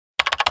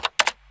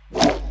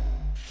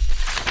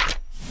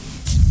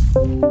Hi,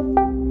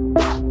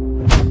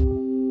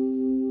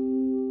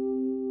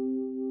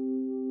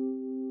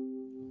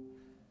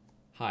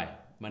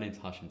 my name's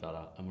Hashim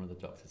Dada. I'm one of the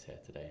doctors here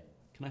today.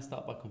 Can I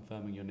start by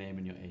confirming your name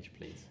and your age,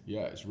 please?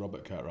 Yeah, it's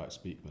Robert Cartwright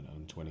Speakman, and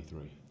I'm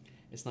 23.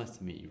 It's nice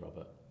to meet you,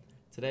 Robert.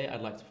 Today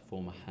I'd like to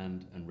perform a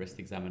hand and wrist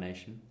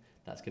examination.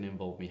 That's going to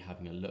involve me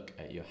having a look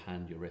at your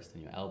hand, your wrist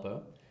and your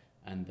elbow,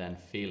 and then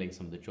feeling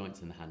some of the joints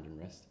in the hand and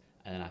wrist,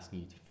 and then asking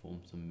you to perform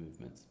some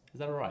movements. Is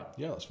that all right?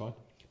 Yeah, that's fine.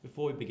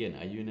 Before we begin,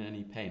 are you in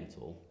any pain at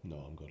all? No,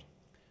 I'm good.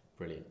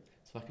 Brilliant.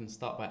 So I can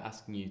start by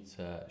asking you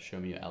to show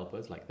me your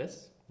elbows like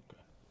this.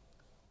 Okay.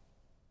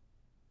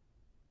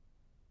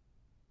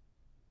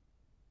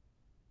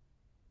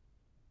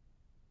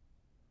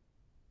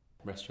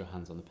 Rest your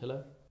hands on the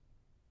pillow.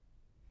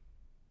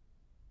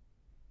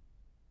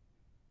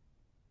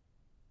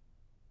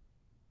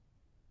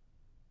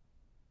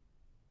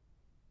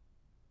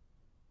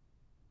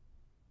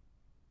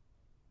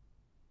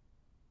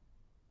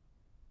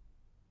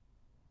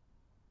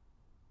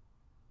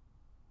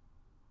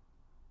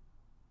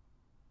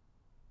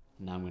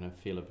 Now I'm going to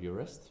feel of your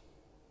wrist.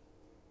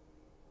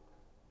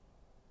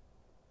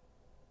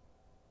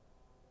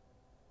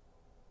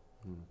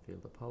 I'm going to feel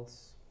the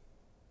pulse.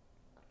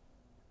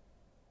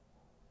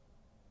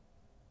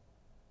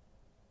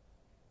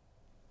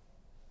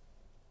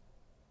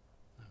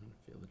 I'm going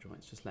to feel the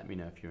joints. Just let me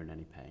know if you're in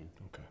any pain.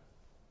 Okay.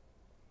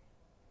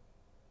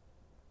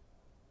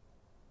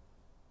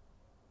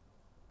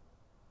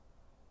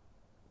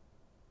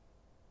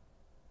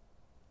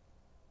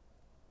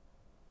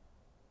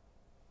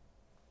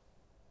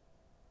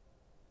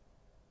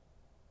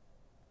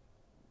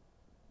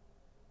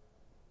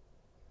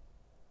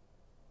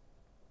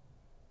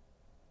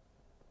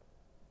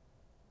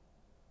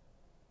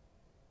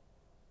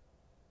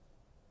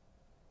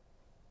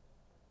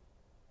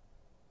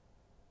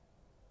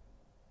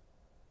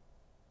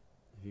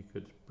 If you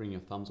could bring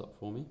your thumbs up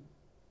for me.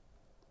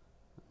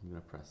 I'm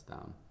going to press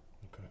down.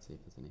 Okay. See if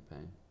there's any pain.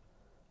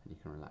 And you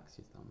can relax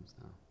your thumbs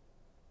now.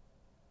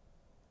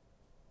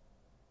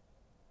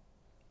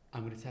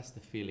 I'm going to test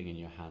the feeling in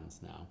your hands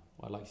now.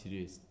 What I'd like you to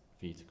do is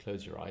for you to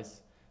close your eyes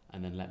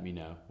and then let me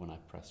know when I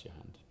press your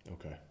hand.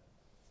 Okay.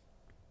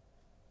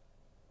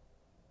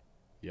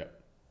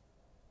 Yep.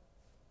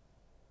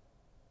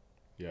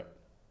 Yep.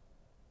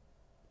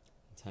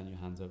 Turn your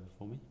hands over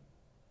for me.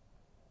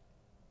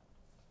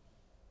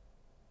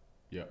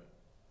 Yep.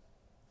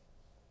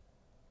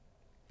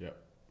 Yep.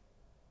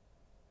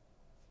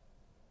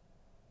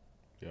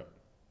 Yep.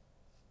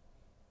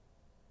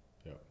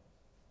 Yep.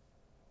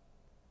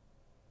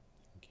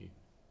 Thank you.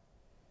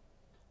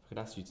 If I could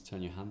ask you to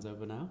turn your hands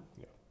over now.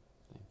 Yeah.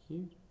 Thank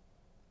you.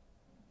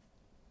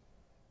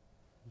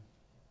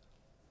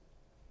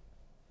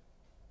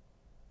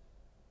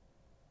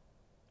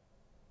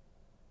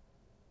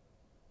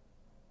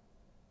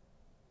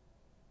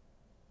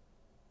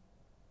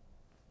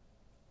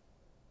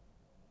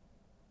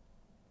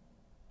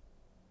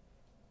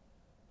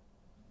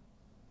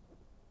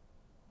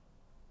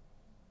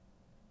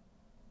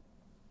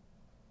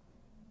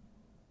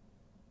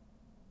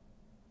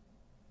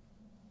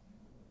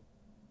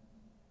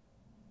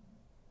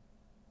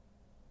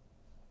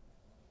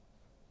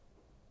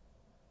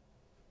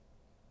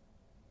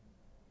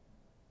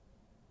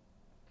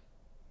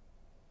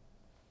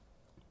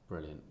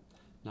 Brilliant.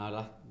 Now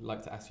I'd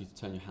like to ask you to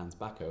turn your hands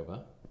back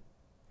over.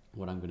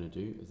 What I'm going to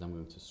do is I'm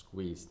going to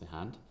squeeze the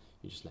hand.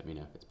 You just let me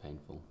know if it's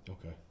painful.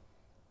 Okay.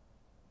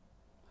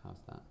 How's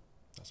that?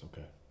 That's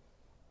okay.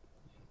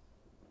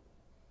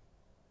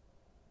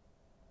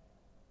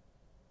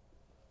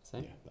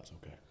 Same? Yeah, that's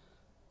okay.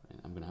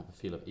 I'm going to have a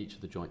feel of each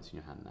of the joints in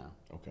your hand now.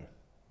 Okay.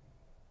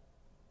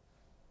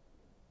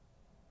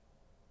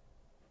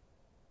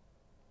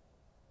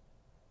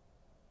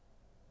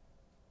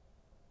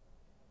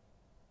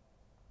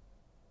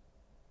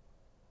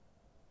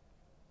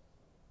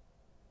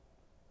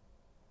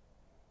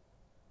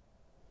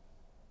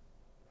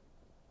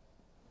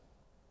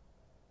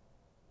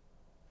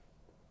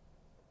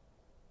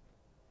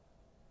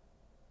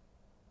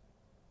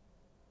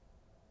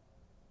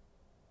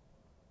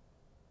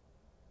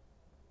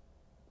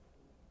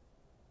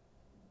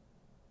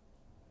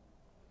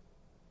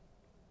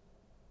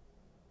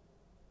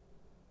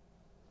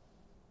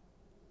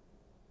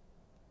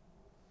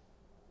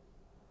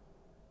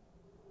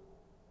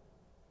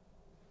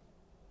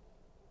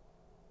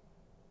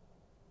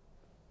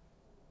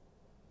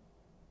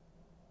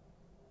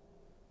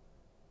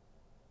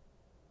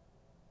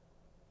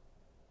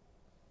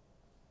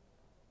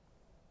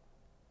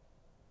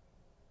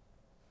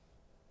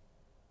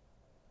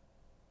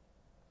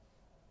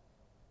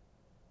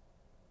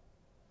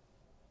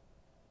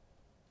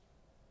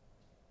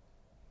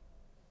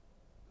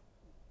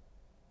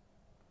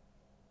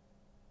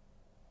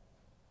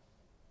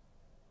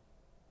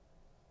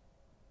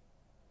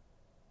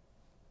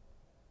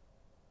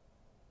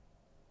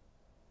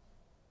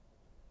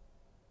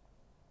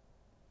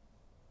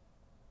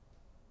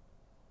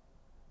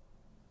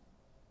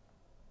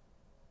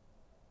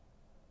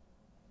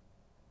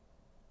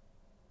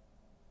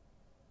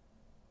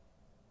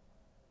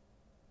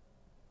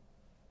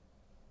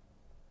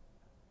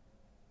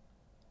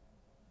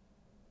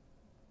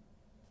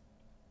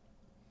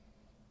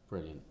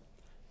 Brilliant.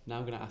 Now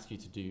I'm going to ask you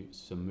to do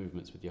some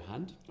movements with your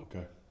hand.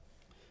 Okay.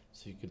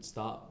 So you could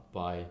start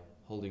by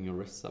holding your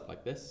wrists up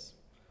like this,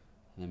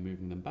 and then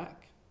moving them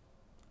back,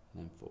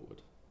 and then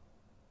forward.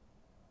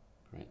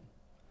 Great.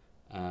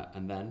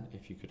 And then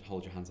if you could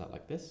hold your hands out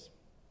like this,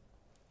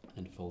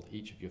 and fold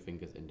each of your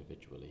fingers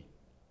individually.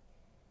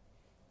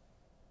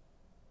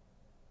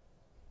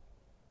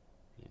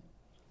 Brilliant.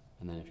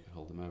 And then if you could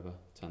hold them over,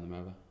 turn them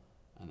over,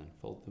 and then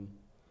fold them,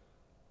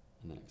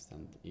 and then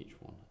extend each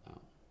one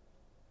out.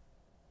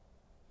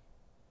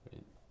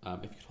 Brilliant.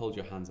 If you could hold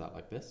your hands out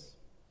like this,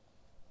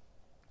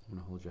 I'm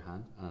going to hold your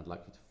hand, and I'd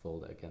like you to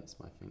fold it against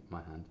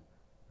my hand.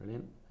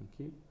 Brilliant, thank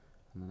you.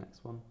 And the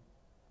next one,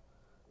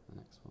 the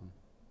next one,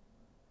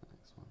 the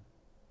next one.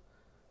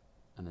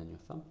 And then your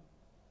thumb.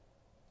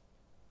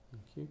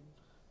 Thank you.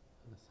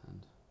 And this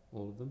hand,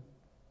 all of them.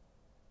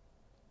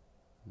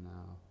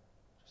 Now,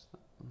 just that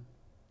one.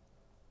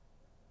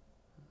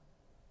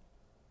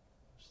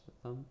 Just the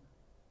thumb.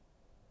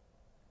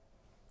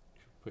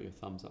 You should put your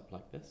thumbs up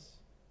like this,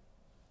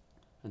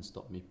 and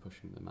stop me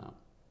pushing them out.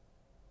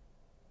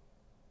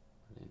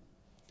 Brilliant.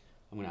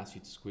 I'm going to ask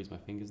you to squeeze my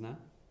fingers now.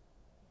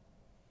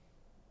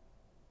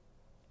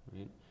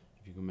 Brilliant.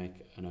 If you can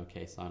make an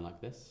okay sign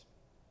like this,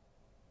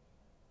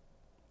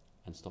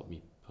 and stop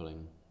me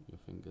pulling your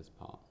fingers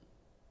apart.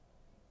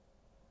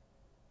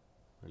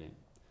 Brilliant.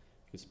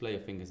 If you could splay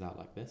your fingers out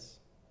like this,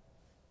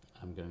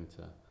 I'm going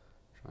to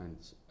try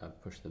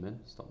and push them in,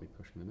 stop me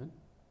pushing them in.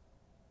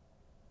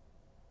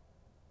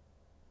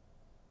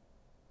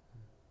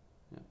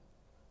 Yeah.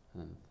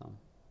 And then the thumb.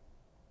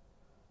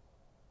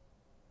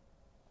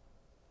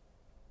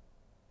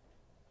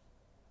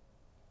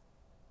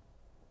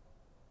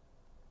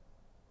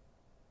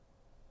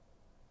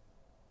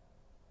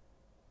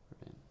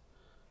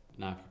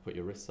 Now if you put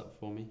your wrists up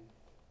for me,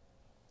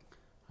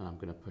 and I'm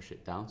going to push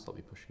it down, stop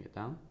me pushing it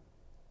down,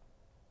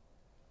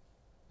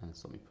 and then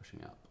stop me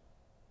pushing it up,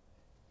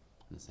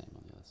 and the same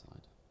on the other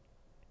side.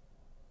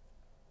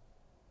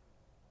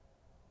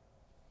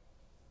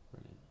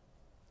 Brilliant.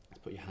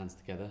 Let's put your hands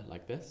together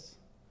like this,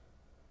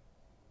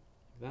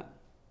 like that,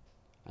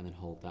 and then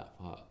hold that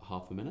for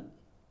half a minute,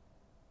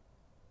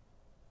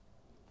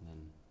 and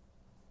then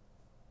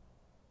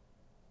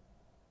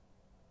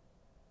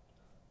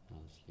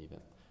I'll just leave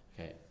it.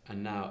 Okay,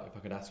 and now if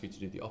I could ask you to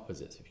do the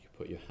opposites, if you could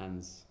put your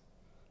hands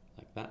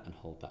like that and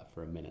hold that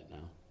for a minute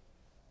now.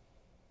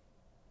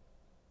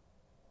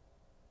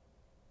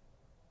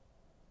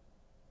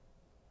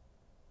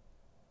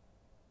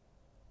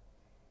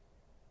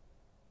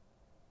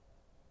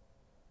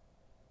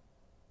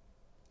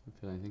 You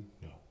feel anything?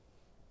 No.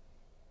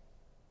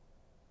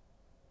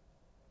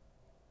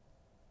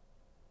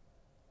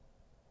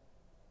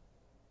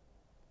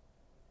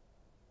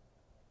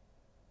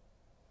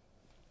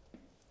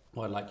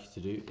 What I'd like you to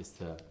do is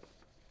to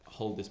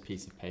hold this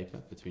piece of paper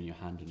between your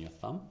hand and your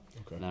thumb.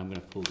 Okay. Now I'm going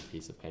to pull the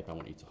piece of paper. I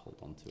want you to hold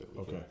on to it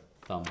with your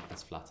thumb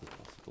as flat as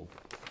possible.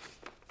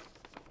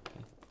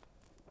 Okay.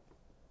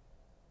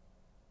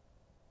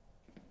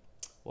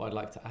 What I'd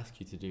like to ask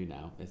you to do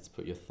now is to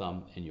put your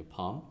thumb in your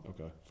palm.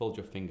 Okay. Fold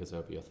your fingers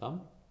over your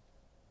thumb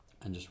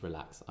and just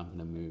relax. I'm going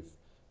to move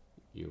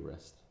your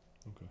wrist.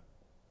 Okay.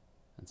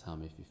 And tell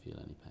me if you feel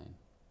any pain.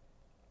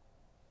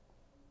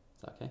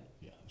 Is that okay?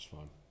 Yeah, that's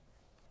fine.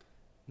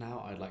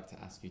 Now I'd like to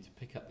ask you to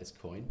pick up this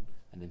coin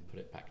and then put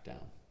it back down.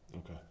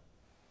 Okay.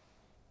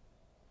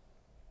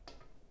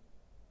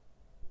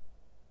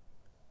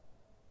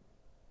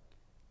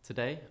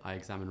 Today I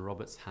examined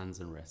Robert's hands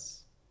and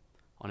wrists.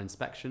 On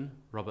inspection,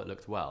 Robert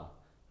looked well,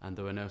 and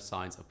there were no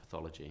signs of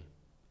pathology.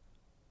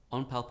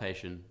 On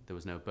palpation, there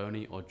was no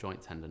bony or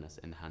joint tenderness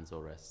in the hands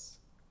or wrists.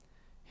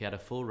 He had a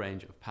full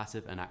range of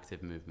passive and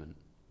active movement.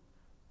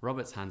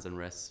 Robert's hands and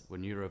wrists were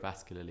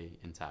neurovascularly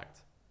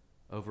intact.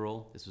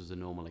 Overall, this was a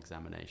normal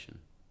examination.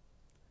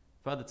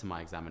 Further to my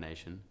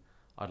examination,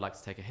 I'd like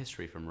to take a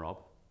history from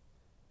Rob,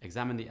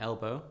 examine the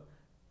elbow,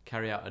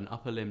 carry out an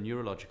upper limb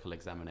neurological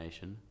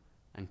examination,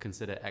 and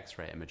consider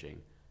X-ray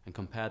imaging, and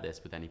compare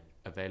this with any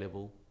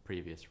available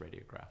previous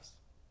radiographs.